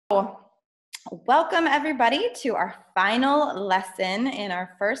Welcome everybody to our final lesson in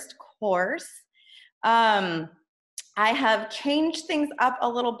our first course. I have changed things up a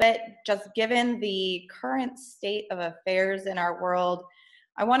little bit just given the current state of affairs in our world.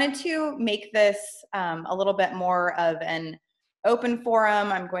 I wanted to make this a little bit more of an open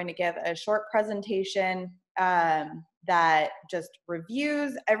forum. I'm going to give a short presentation that just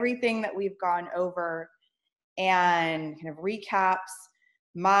reviews everything that we've gone over and kind of recaps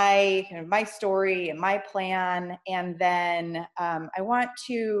my story and my plan. And then I want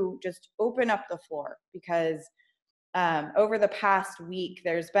to just open up the floor because over the past week,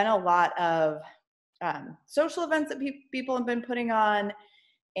 there's been a lot of social events that people have been putting on.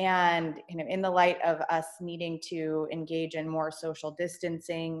 And in the light of us needing to engage in more social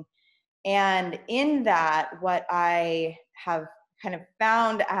distancing. And in that, what I have kind of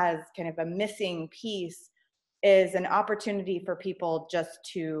found as kind of a missing piece is an opportunity for people just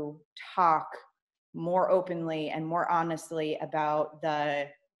to talk more openly and more honestly about the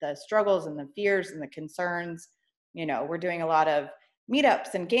struggles and the fears and the concerns. We're doing a lot of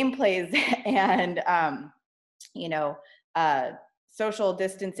meetups and gameplays and social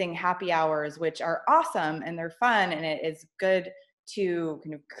distancing happy hours, which are awesome and they're fun, and it is good to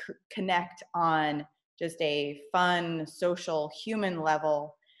kind of connect on just a fun social human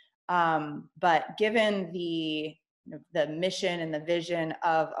level. But given the mission and the vision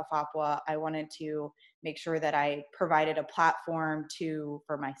of AFAPWA, I wanted to make sure that I provided a platform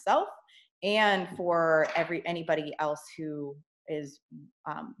for myself and for anybody else who is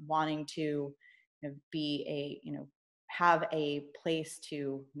wanting to have a place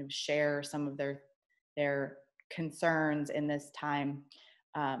to share some of their concerns in this time,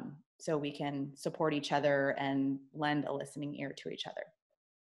 so we can support each other and lend a listening ear to each other.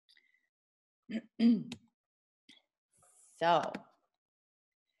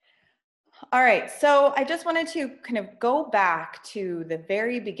 All right, so I just wanted to kind of go back to the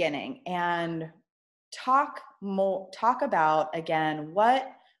very beginning and talk about again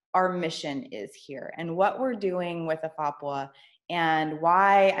what our mission is here and what we're doing with AFAPWA and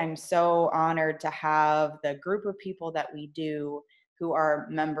why I'm so honored to have the group of people that we do who are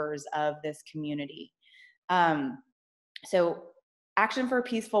members of this community. So Action for a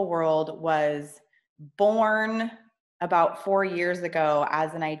Peaceful World was born about 4 years ago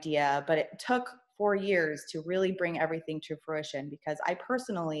as an idea, but it took 4 years to really bring everything to fruition because I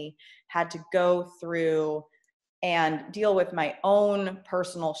personally had to go through and deal with my own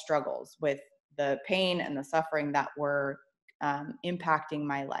personal struggles with the pain and the suffering that were impacting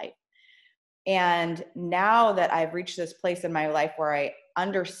my life. And now that I've reached this place in my life where I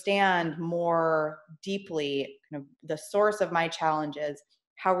understand more deeply kind of the source of my challenges,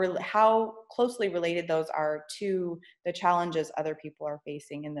 how closely related those are to the challenges other people are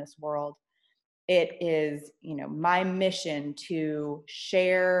facing in this world, it is my mission to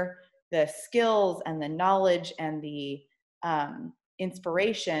share the skills and the knowledge and the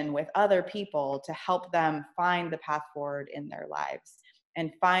inspiration with other people to help them find the path forward in their lives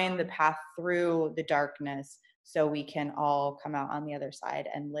and find the path through the darkness so we can all come out on the other side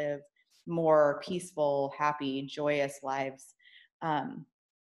and live more peaceful, happy, joyous lives,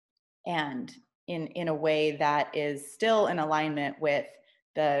 and in a way that is still in alignment with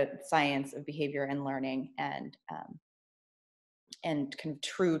the science of behavior and learning and kind of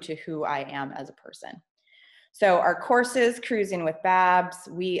true to who I am as a person. So our courses, Cruising with Babs,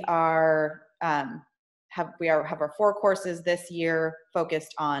 we have our 4 courses this year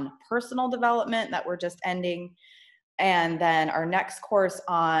focused on personal development that we're just ending. And then our next course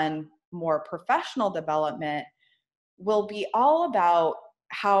on more professional development will be all about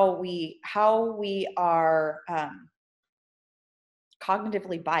how we are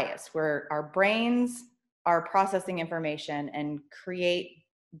cognitively biased, where our brains are processing information and create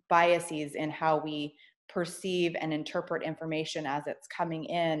biases in how we perceive and interpret information as it's coming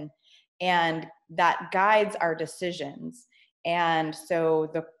in, and that guides our decisions. And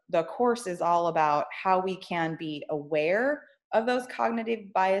so the course is all about how we can be aware of those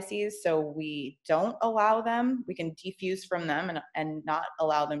cognitive biases so we don't allow them, we can defuse from them and not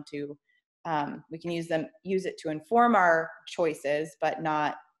allow them to, we can use it to inform our choices, but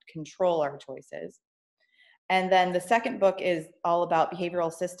not control our choices. And then the second book is all about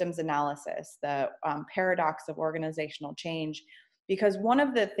behavioral systems analysis, the paradox of organizational change. Because one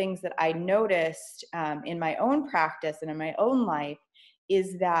of the things that I noticed in my own practice and in my own life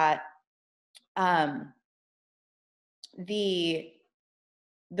is that the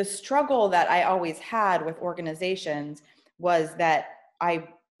struggle that I always had with organizations was that I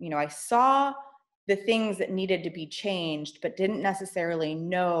saw the things that needed to be changed, but didn't necessarily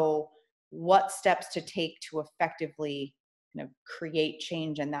know what steps to take to effectively kind of create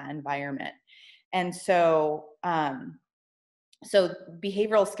change in that environment. And so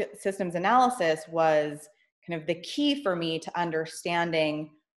behavioral systems analysis was kind of the key for me to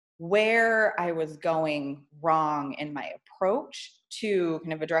understanding where I was going wrong in my approach to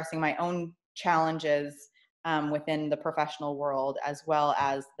kind of addressing my own challenges within the professional world, as well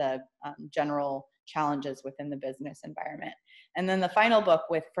as the general challenges within the business environment. And then the final book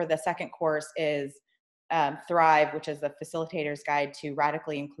for the second course is Thrive, which is the Facilitator's Guide to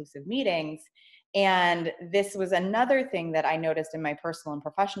Radically Inclusive Meetings. And this was another thing that I noticed in my personal and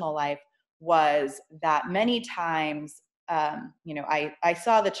professional life, was that many times, I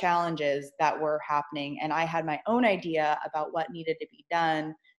saw the challenges that were happening, and I had my own idea about what needed to be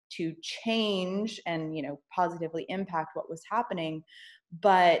done to change and, positively impact what was happening.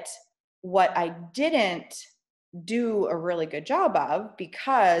 But what I didn't do a really good job of,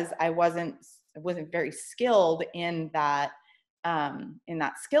 because I wasn't very skilled in that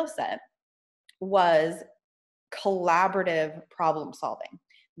skill set, was collaborative problem solving,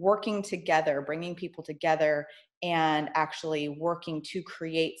 working together, bringing people together, and actually working to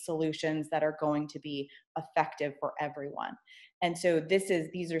create solutions that are going to be effective for everyone. And so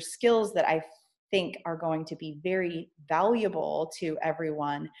these are skills that I think are going to be very valuable to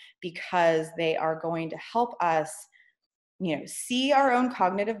everyone, because they are going to help us, see our own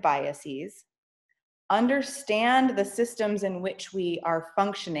cognitive biases, understand the systems in which we are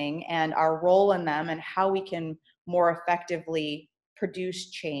functioning and our role in them, and how we can more effectively produce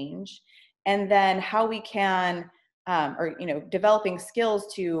change, and then how we can developing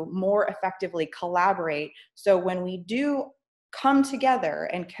skills to more effectively collaborate. So when we do come together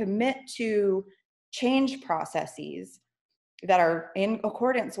and commit to change processes that are in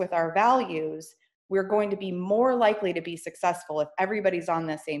accordance with our values, we're going to be more likely to be successful if everybody's on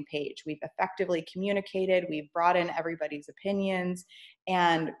the same page. We've effectively communicated, we've brought in everybody's opinions,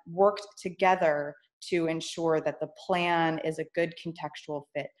 and worked together to ensure that the plan is a good contextual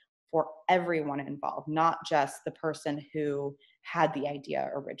fit for everyone involved, not just the person who had the idea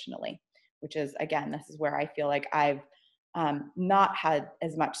originally, which is, again, this is where I feel like I've not had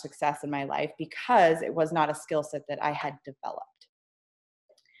as much success in my life, because it was not a skill set that I had developed.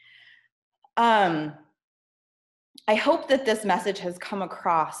 I hope that this message has come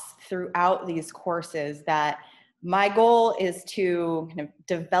across throughout these courses, that my goal is to kind of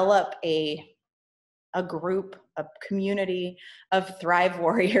develop a group, a community of Thrive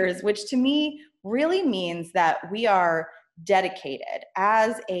warriors, which to me really means that we are dedicated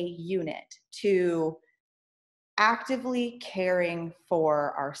as a unit to actively caring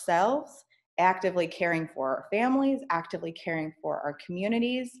for ourselves, actively caring for our families, actively caring for our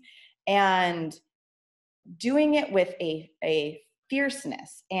communities, and doing it with a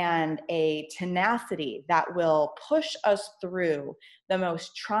fierceness and a tenacity that will push us through the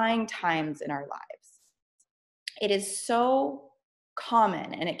most trying times in our lives. It is so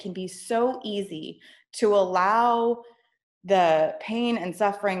common, and it can be so easy to allow the pain and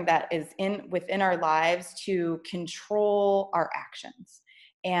suffering that is within our lives to control our actions,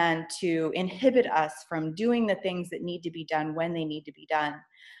 and to inhibit us from doing the things that need to be done when they need to be done.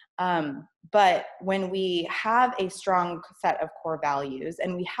 But when we have a strong set of core values,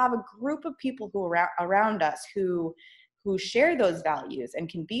 and we have a group of people who are around us who share those values and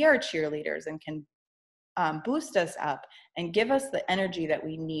can be our cheerleaders, and can boost us up and give us the energy that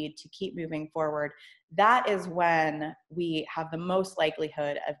we need to keep moving forward, that is when we have the most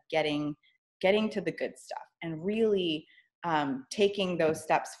likelihood of getting to the good stuff, and really taking those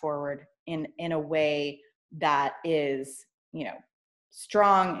steps forward in a way that is,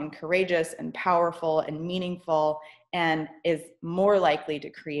 strong and courageous and powerful and meaningful, and is more likely to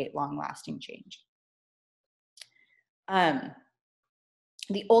create long-lasting change.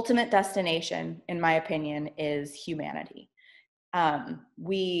 The ultimate destination, in my opinion, is humanity.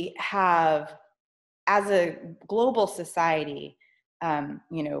 We have, as a global society,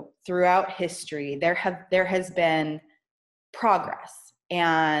 throughout history, there has been progress,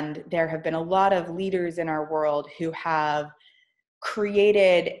 and there have been a lot of leaders in our world who have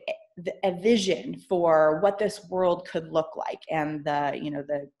created a vision for what this world could look like, and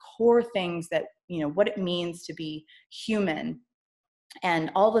the core things that, what it means to be human,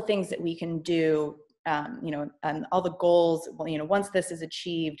 and all the things that we can do, and all the goals, once this is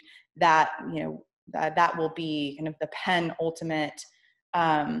achieved, that, that will be kind of the penultimate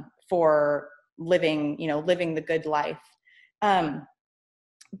for living the good life.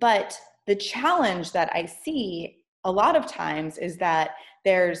 But the challenge that I see a lot of times is that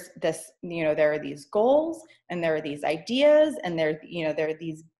there's this, there are these goals and there are these ideas and there are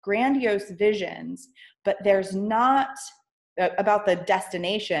these grandiose visions, but there's not about the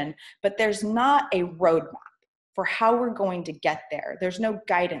destination, but there's not a roadmap for how we're going to get there. There's no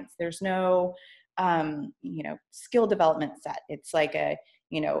guidance. There's no, skill development set. It's like a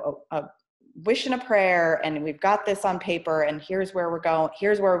wish and a prayer, and we've got this on paper, and here's where we're going.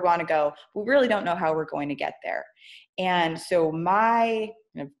 Here's where we want to go. We really don't know how we're going to get there. And so my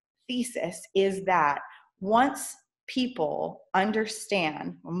thesis is that once people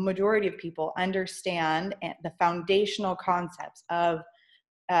understand, a majority of people understand the foundational concepts of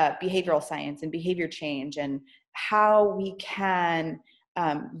behavioral science and behavior change, and how we can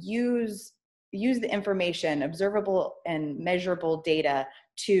use the information, observable and measurable data,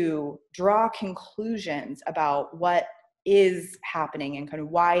 to draw conclusions about what is happening and kind of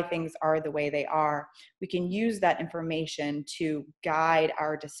why things are the way they are. We can use that information to guide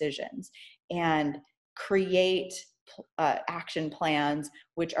our decisions and create action plans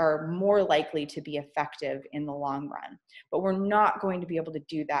which are more likely to be effective in the long run. But we're not going to be able to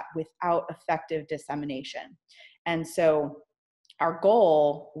do that without effective dissemination. And so our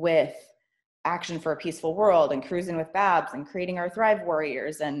goal with Action for a Peaceful World and Cruising with Babs and creating our Thrive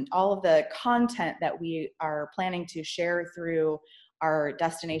Warriors and all of the content that we are planning to share through our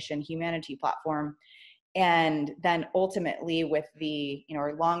Destination Humanity platform, and then ultimately with the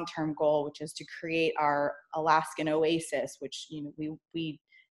our long-term goal, which is to create our Alaskan oasis, which we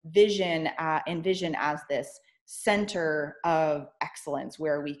envision as this center of excellence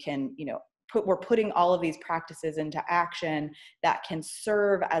where we can we're putting all of these practices into action that can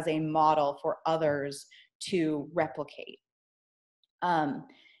serve as a model for others to replicate.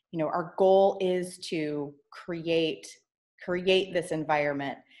 Our goal is to create this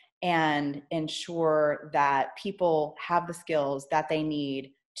environment and ensure that people have the skills that they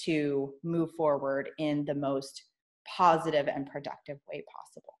need to move forward in the most positive and productive way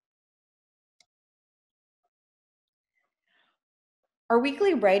possible. Our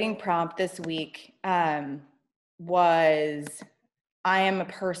weekly writing prompt this week was, I am a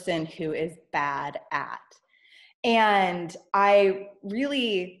person who is bad at. And I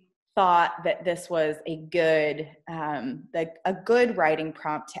really thought that this was a good writing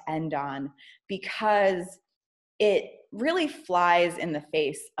prompt to end on, because it really flies in the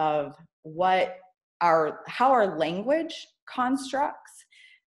face of how our language constructs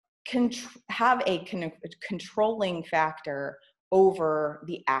can have a controlling factor over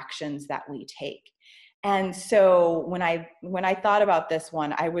the actions that we take. And so when I thought about this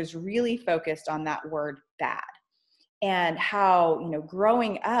one, I was really focused on that word bad, and how,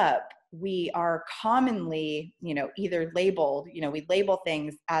 growing up, we are commonly, either labeled, we label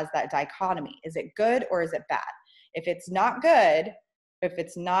things as that dichotomy. Is it good or is it bad? If it's not good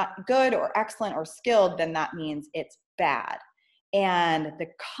or excellent or skilled, then that means it's bad. And the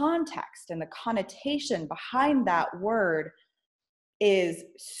context and the connotation behind that word is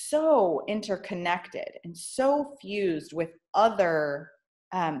so interconnected and so fused with other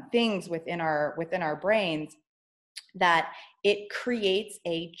things within our brains, that it creates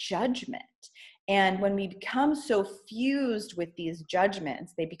a judgment. And when we become so fused with these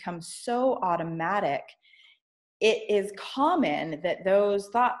judgments, they become so automatic, it is common that those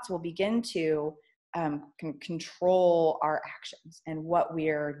thoughts will begin to control our actions and what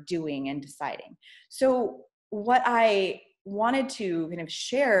we're doing and deciding. So what I wanted to kind of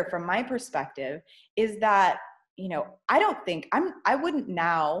share from my perspective is that, I wouldn't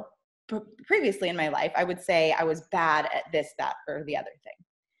now, previously in my life, I would say I was bad at this, that, or the other thing.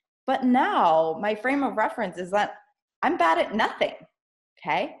 But now my frame of reference is that I'm bad at nothing,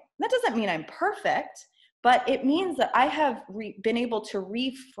 okay? That doesn't mean I'm perfect, but it means that I have been able to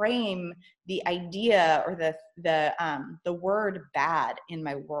reframe the idea or the word bad in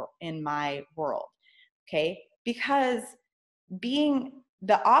my world, okay? Because being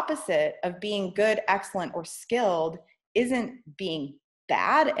the opposite of being good, excellent, or skilled isn't being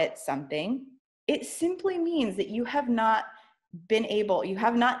bad at something. It simply means that you have not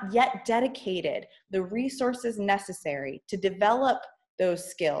yet dedicated the resources necessary to develop those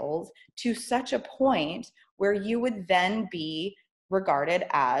skills to such a point where you would then be regarded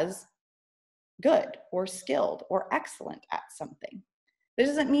as good or skilled or excellent at something. That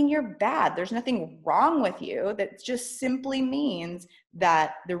doesn't mean you're bad. There's nothing wrong with you. That just simply means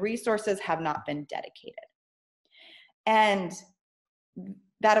that the resources have not been dedicated. And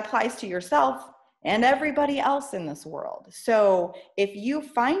that applies to yourself and everybody else in this world. So if you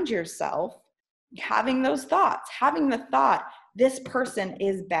find yourself having those thoughts, having the thought, this person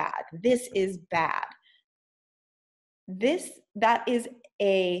is bad, this is bad, that is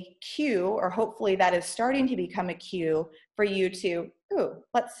a cue, or hopefully that is starting to become a cue for you to, ooh,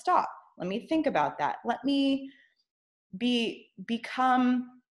 let's stop. Let me think about that. Let me come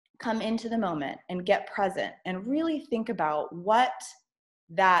into the moment and get present and really think about what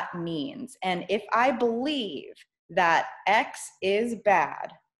that means. And if I believe that X is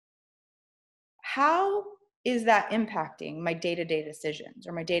bad, how is that impacting my day-to-day decisions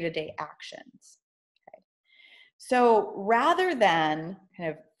or my day-to-day actions? Okay. So rather than kind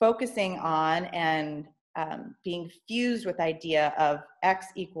of focusing on and being fused with the idea of X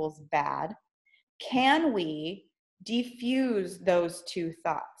equals bad, can we diffuse those two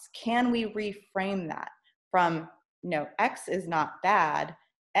thoughts? Can we reframe that from, X is not bad.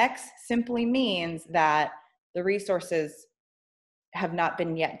 X simply means that the resources have not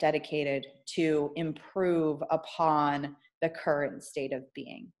been yet dedicated to improve upon the current state of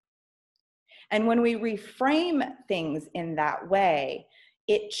being. And when we reframe things in that way,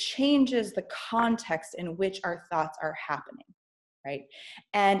 it changes the context in which our thoughts are happening, right?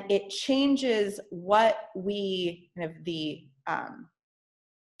 And it changes what we, kind of the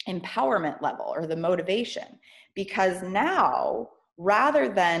empowerment level or the motivation, because now, rather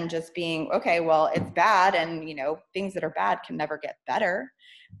than just being, okay, well, it's bad and, things that are bad can never get better.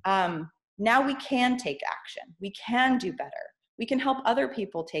 Now we can take action. We can do better. We can help other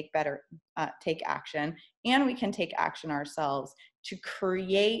people take action, and we can take action ourselves to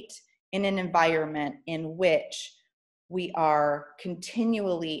create in an environment in which we are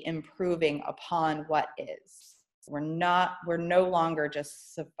continually improving upon what is. We're no longer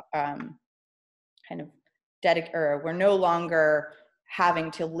just we're no longer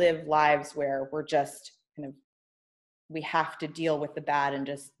having to live lives where we're just we have to deal with the bad and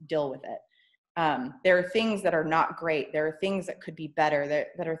just deal with it. There are things that are not great. There are things that could be better.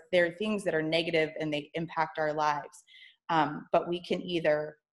 There are things that are negative and they impact our lives. But we can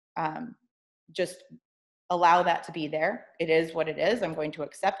either just allow that to be there. It is what it is. I'm going to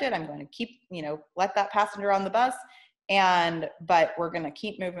accept it. I'm going to keep, let that passenger on the bus, but we're going to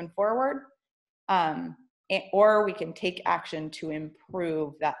keep moving forward. Or we can take action to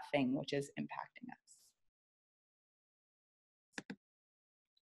improve that thing which is impacting us.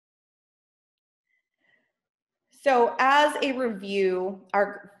 So as a review,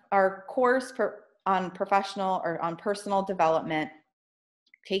 our course on professional or on personal development,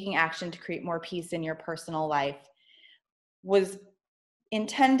 taking action to create more peace in your personal life, was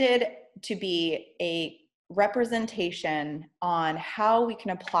intended to be a representation on how we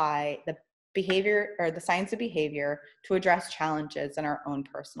can apply the behavior or the science of behavior to address challenges in our own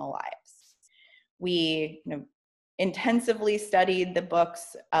personal lives. We intensively studied the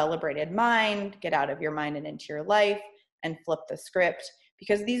books Liberated Mind, Get Out of Your Mind and Into Your Life, and Flip the Script,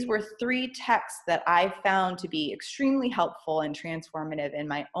 because these were 3 texts that I found to be extremely helpful and transformative in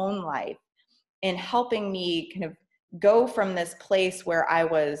my own life in helping me kind of go from this place where I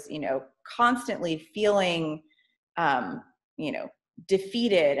was, constantly feeling,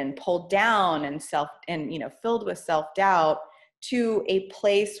 defeated and pulled down and filled with self-doubt, to a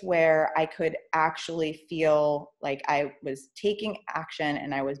place where I could actually feel like I was taking action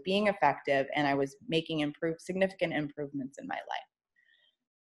and I was being effective and I was making significant improvements in my life.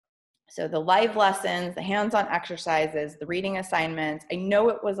 So the live lessons, the hands-on exercises, the reading assignments, I know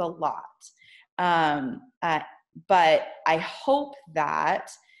it was a lot. But I hope that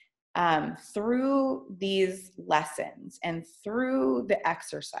through these lessons and through the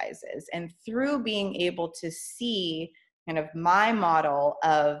exercises and through being able to see kind of my model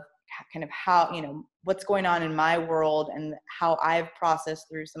of kind of how, what's going on in my world and how I've processed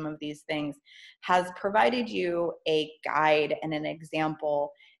through some of these things, has provided you a guide and an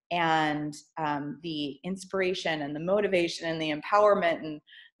example and the inspiration and the motivation and the empowerment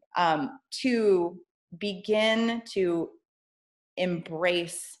and to begin to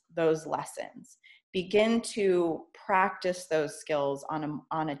embrace those lessons, begin to practice those skills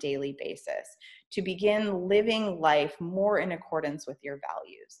on a daily basis, to begin living life more in accordance with your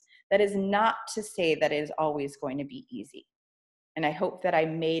values. That is not to say that it is always going to be easy. And I hope that I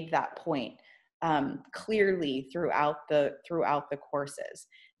made that point clearly throughout the courses,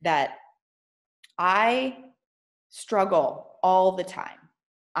 that I struggle all the time.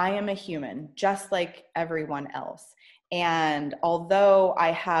 I am a human, just like everyone else. And although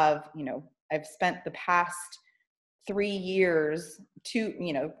I have, I've spent the past 3 years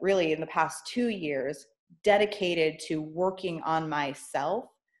really in the past 2 years dedicated to working on myself,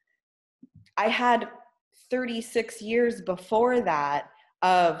 I had 36 years before that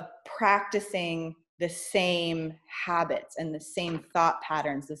of practicing the same habits and the same thought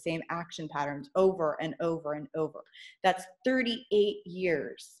patterns, the same action patterns over and over and over. That's 38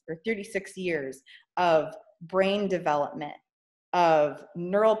 years or 36 years of brain development, of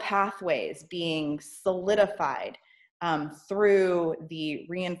neural pathways being solidified through the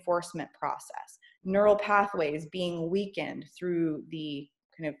reinforcement process, neural pathways being weakened through the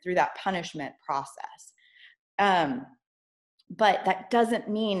through that punishment process. But that doesn't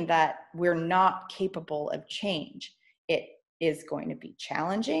mean that we're not capable of change. It is going to be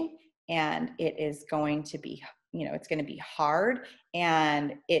challenging, and it is going to be, it's going to be hard,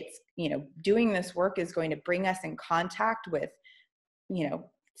 and it's, doing this work is going to bring us in contact with,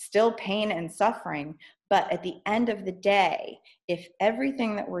 still pain and suffering. But at the end of the day, if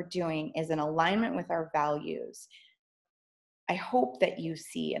everything that we're doing is in alignment with our values, I hope that you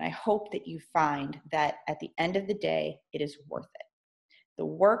see, and I hope that you find that at the end of the day, it is worth it. The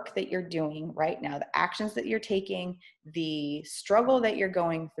work that you're doing right now, the actions that you're taking, the struggle that you're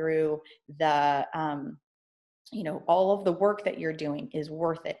going through, the, all of the work that you're doing is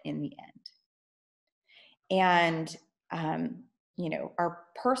worth it in the end. And, our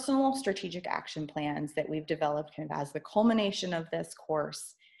personal strategic action plans that we've developed kind of as the culmination of this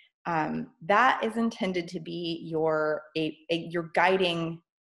course, that is intended to be your guiding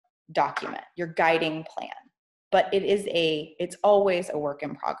document, your guiding plan. But it's always a work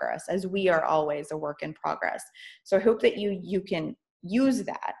in progress, as we are always a work in progress. So I hope that you can use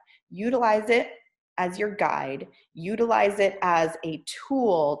that, utilize it as your guide, utilize it as a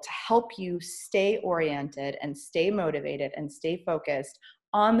tool to help you stay oriented and stay motivated and stay focused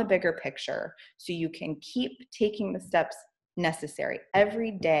on the bigger picture, so you can keep taking the steps necessary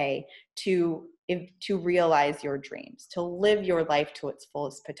every day to realize your dreams, to live your life to its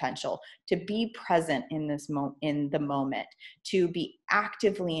fullest potential, to be present in the moment, to be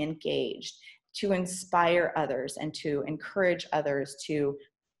actively engaged, to inspire others and to encourage others to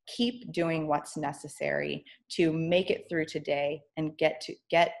keep doing what's necessary to make it through today and get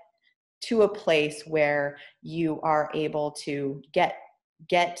to a place where you are able to get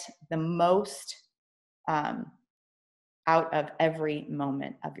the most out of every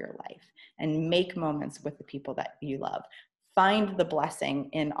moment of your life, and make moments with the people that you love. Find the blessing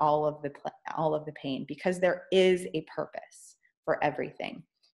in all of the pain, because there is a purpose for everything.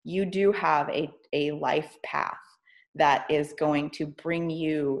 You do have a life path that is going to bring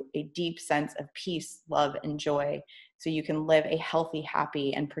you a deep sense of peace, love, and joy, so you can live a healthy,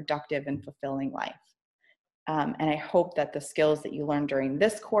 happy, and productive and fulfilling life. And I hope that the skills that you learn during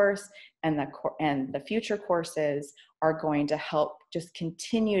this course and the future courses are going to help, just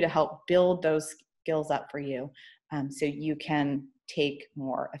continue to help build those skills up for you, so you can take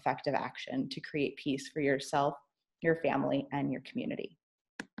more effective action to create peace for yourself, your family, and your community.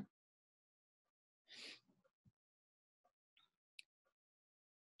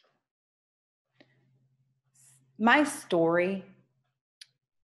 My story,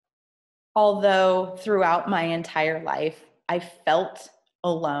 although throughout my entire life, I felt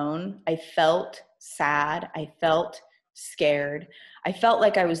alone, I felt sad, I felt scared, I felt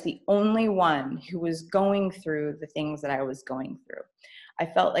like I was the only one who was going through the things that I was going through. I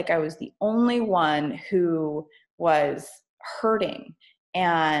felt like I was the only one who was hurting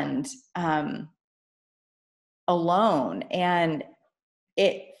and alone. And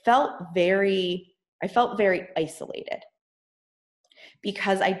I felt very isolated,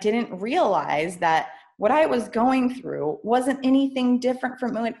 because I didn't realize that what I was going through wasn't anything different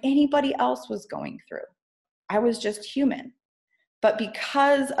from what anybody else was going through. I was just human. But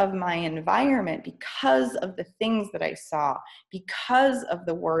because of my environment, because of the things that I saw, because of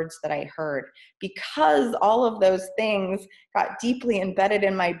the words that I heard, because all of those things got deeply embedded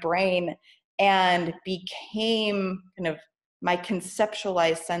in my brain and became kind of my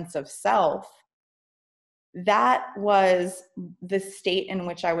conceptualized sense of self, that was the state in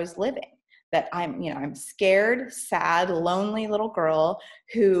which I was living. That I'm scared, sad, lonely little girl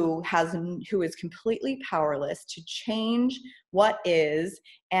who is completely powerless to change what is,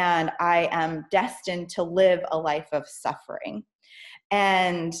 and I am destined to live a life of suffering.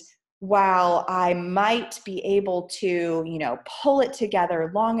 And while I might be able to, pull it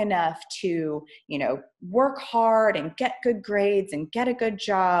together long enough to, work hard and get good grades and get a good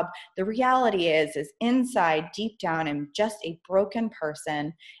job, the reality is inside, deep down, I'm just a broken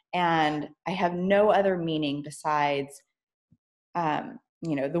person, and I have no other meaning besides,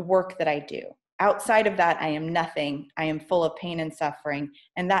 the work that I do. Outside of that, I am nothing. I am full of pain and suffering,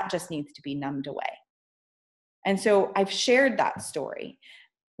 and that just needs to be numbed away. And so I've shared that story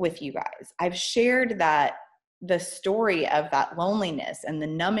with you guys. I've shared that the story of that loneliness and the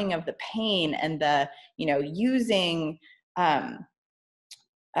numbing of the pain and the, using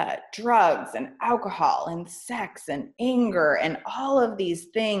drugs and alcohol and sex and anger and all of these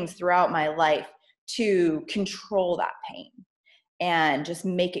things throughout my life to control that pain and just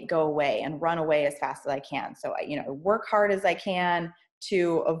make it go away and run away as fast as I can. So I work hard as I can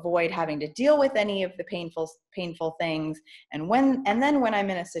to avoid having to deal with any of the painful things. And then when I'm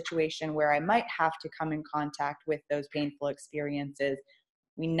in a situation where I might have to come in contact with those painful experiences,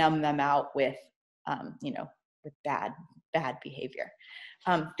 we numb them out with, with bad behavior,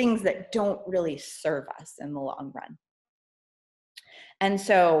 things that don't really serve us in the long run. And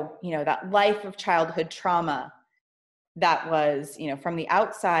so, that life of childhood trauma that was, from the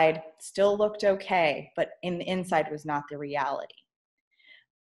outside still looked okay, but in the inside was not the reality.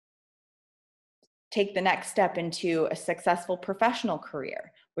 Take the next step into a successful professional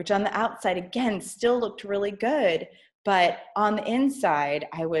career, which on the outside, again, still looked really good. But on the inside,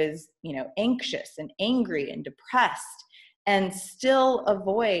 I was, anxious and angry and depressed, and still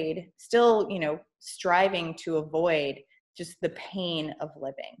striving to avoid just the pain of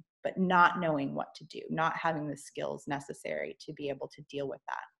living, but not knowing what to do, not having the skills necessary to be able to deal with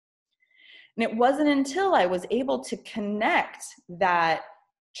that. And it wasn't until I was able to connect that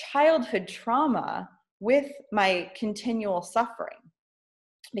childhood trauma with my continual suffering,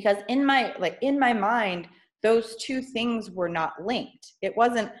 because in my mind, those two things were not linked. It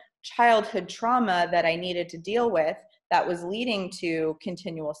wasn't childhood trauma that I needed to deal with that was leading to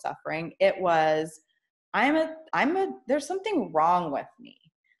continual suffering. It was, there's something wrong with me.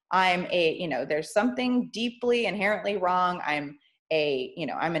 There's something deeply, inherently wrong. I'm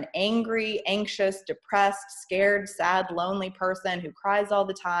an angry, anxious, depressed, scared, sad, lonely person who cries all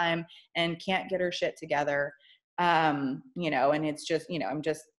the time and can't get her shit together. And it's just, I'm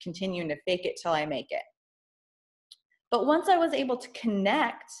just continuing to fake it till I make it. But once I was able to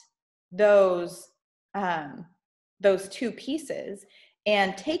connect those two pieces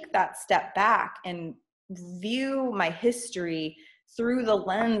and take that step back and view my history through the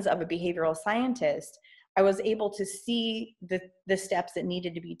lens of a behavioral scientist, I was able to see the steps that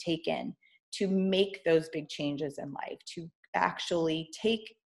needed to be taken to make those big changes in life, to actually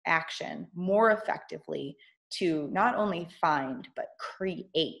take action more effectively to not only find, but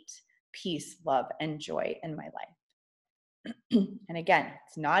create peace, love, and joy in my life. And again,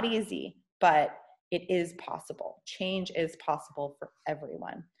 it's not easy, but it is possible. Change is possible for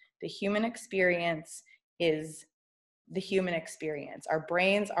everyone. The human experience is the human experience. Our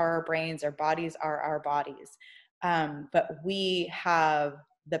brains are our brains, our bodies are our bodies. But we have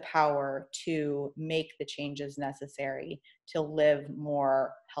the power to make the changes necessary to live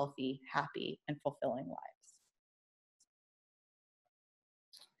more healthy, happy, and fulfilling lives.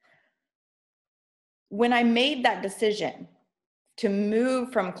 When I made that decision to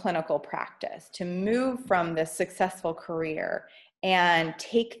move from clinical practice, to move from this successful career and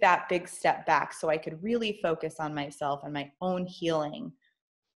take that big step back so I could really focus on myself and my own healing,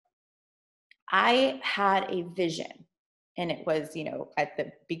 I had a vision. And it was, at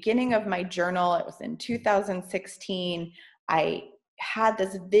the beginning of my journal, it was in 2016, I had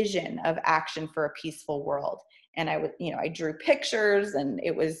this vision of action for a peaceful world. And I drew pictures, and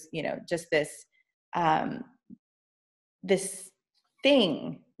it was, just this, this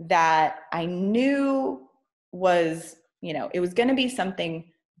thing that I knew was, it was going to be something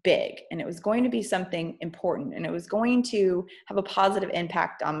big, and it was going to be something important, and it was going to have a positive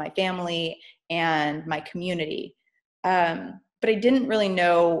impact on my family and my community. But I didn't really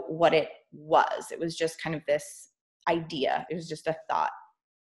know what it was. It was just kind of this idea. It was just a thought.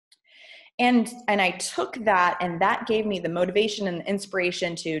 And I took that, and that gave me the motivation and the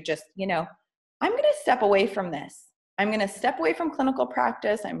inspiration to just, I'm going to step away from this. I'm going to step away from clinical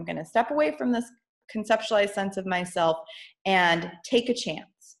practice. I'm going to step away from this conceptualized sense of myself and take a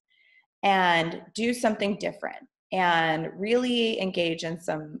chance and do something different and really engage in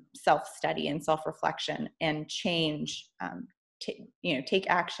some self-study and self-reflection and change, take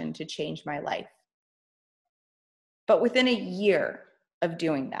action to change my life. But within a year of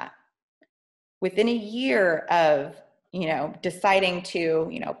doing that, within a year of, deciding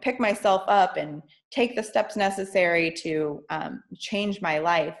to, pick myself up and take the steps necessary to change my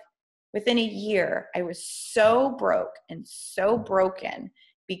life, within a year, I was so broke and so broken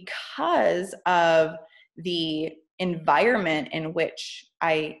because of the environment in which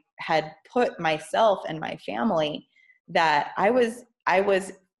I had put myself and my family, that I was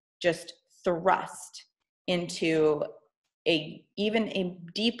just thrust into even a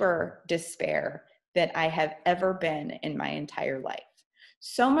deeper despair that I have ever been in my entire life.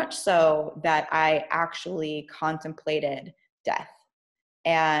 So much so that I actually contemplated death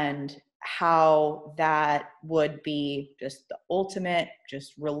and how that would be just the ultimate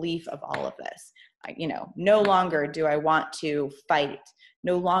just relief of all of this. No longer do I want to fight.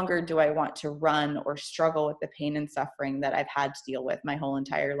 No longer do I want to run or struggle with the pain and suffering that I've had to deal with my whole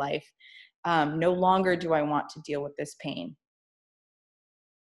entire life. No longer do I want to deal with this pain.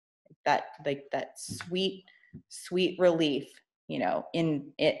 That sweet, sweet relief,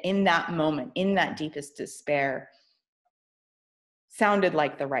 in that moment, in that deepest despair, sounded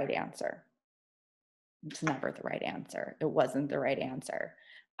like the right answer. It's never the right answer. It wasn't the right answer.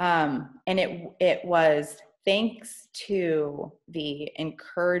 And it was thanks to the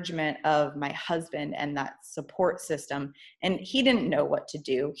encouragement of my husband and that support system. And he didn't know what to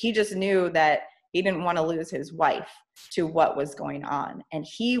do. He just knew that he didn't want to lose his wife to what was going on.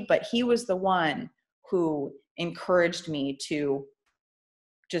 But he was the one who encouraged me to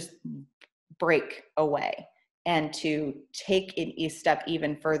just break away and to take it a step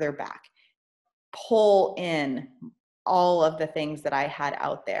even further back, pull in all of the things that I had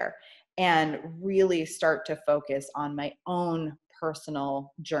out there and really start to focus on my own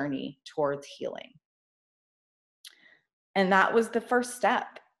personal journey towards healing. And that was the first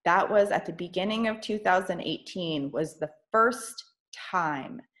step. That was at the beginning of 2018, was the first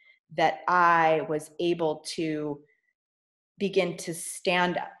time that I was able to begin to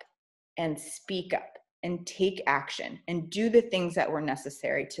stand up and speak up and take action and do the things that were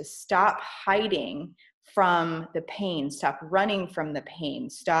necessary to stop hiding from the pain, stop running from the pain,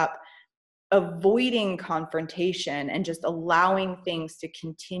 stop avoiding confrontation, and just allowing things to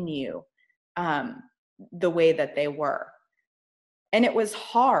continue the way that they were. And it was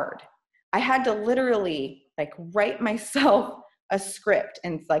hard. I had to literally write myself a script,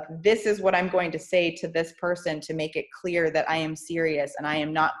 and it's like, this is what I'm going to say to this person to make it clear that I am serious and I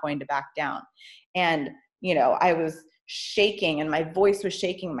am not going to back down. And, I was shaking and my voice was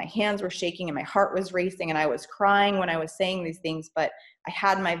shaking, my hands were shaking and my heart was racing and I was crying when I was saying these things, but I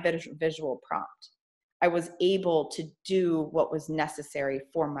had my visual prompt. I was able to do what was necessary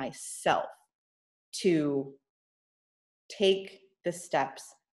for myself to take the steps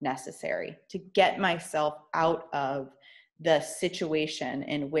necessary to get myself out of the situation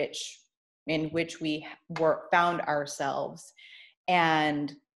in which we found ourselves,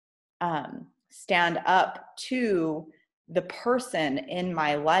 and stand up to the person in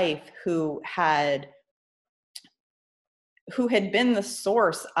my life who had been the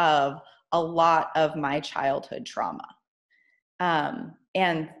source of a lot of my childhood trauma.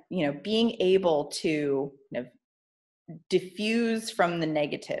 And being able to diffuse from the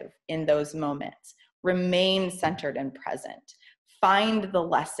negative in those moments, remain centered and present, find the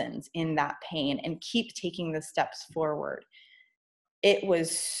lessons in that pain, and keep taking the steps forward. It was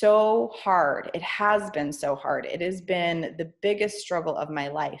so hard. It has been so hard. It has been the biggest struggle of my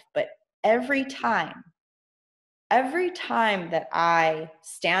life. But every time that I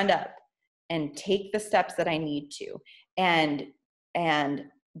stand up and take the steps that I need to, and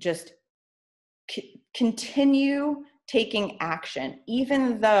just continue taking action,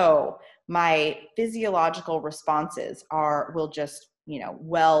 even though my physiological responses will just,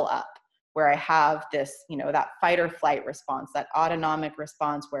 well up, where I have this, that fight or flight response, that autonomic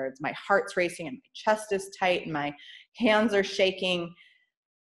response where it's my heart's racing and my chest is tight and my hands are shaking.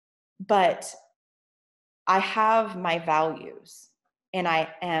 But I have my values and I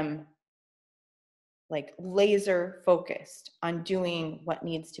am laser focused on doing what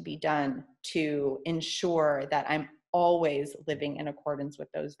needs to be done to ensure that I'm always living in accordance with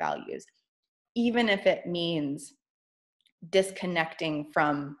those values, even if it means disconnecting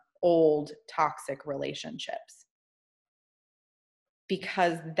from old toxic relationships,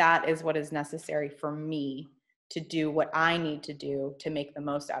 because that is what is necessary for me to do what I need to do to make the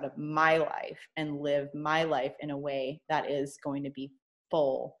most out of my life and live my life in a way that is going to be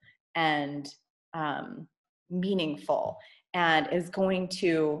full and meaningful, and is going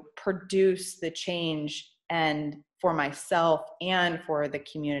to produce the change and for myself and for the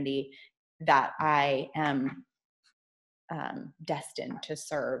community that I am destined to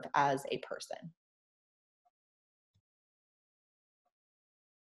serve as a person.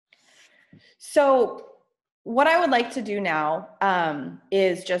 So what I would like to do now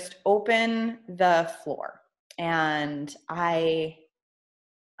is just open the floor. And I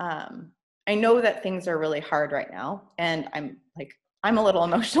know that things are really hard right now, and I'm a little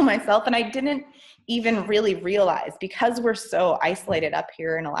emotional myself, and I didn't even really realize, because we're so isolated up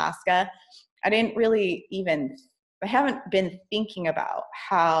here in Alaska, I haven't been thinking about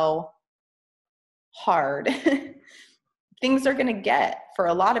how hard things are going to get for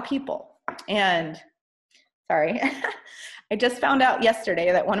a lot of people. And sorry, I just found out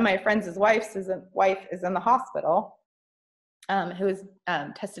yesterday that one of my friends' wife is in the hospital, who is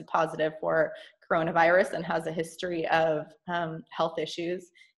tested positive for coronavirus and has a history of health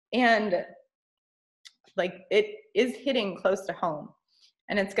issues. And like, it is hitting close to home,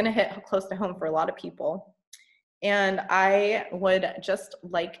 and it's going to hit close to home for a lot of people. And I would just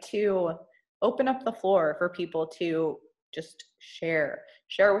like to open up the floor for people to just share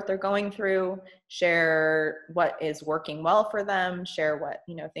what they're going through, share what is working well for them, share what,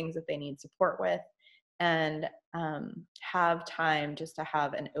 things that they need support with, and have time just to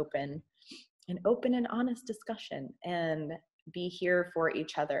have an open and honest discussion and be here for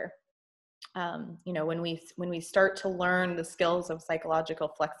each other. When we start to learn the skills of psychological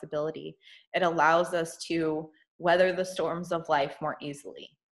flexibility, it allows us to weather the storms of life more easily.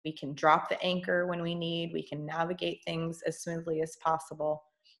 We can drop the anchor when we need. We can navigate things as smoothly as possible.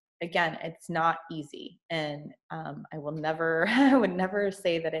 Again, it's not easy, and I would never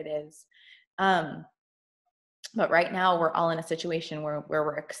say that it is. But right now, we're all in a situation where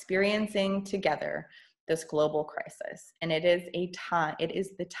we're experiencing together this global crisis, and it is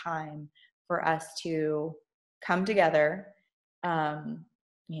the time for us to come together,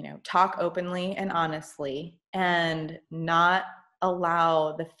 talk openly and honestly, and not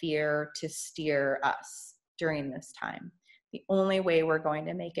allow the fear to steer us during this time. The only way we're going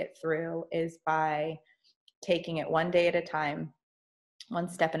to make it through is by taking it one day at a time, one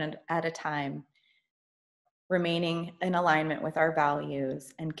step at a time, remaining in alignment with our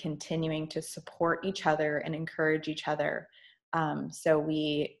values, and continuing to support each other and encourage each other, so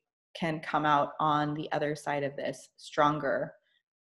we can come out on the other side of this stronger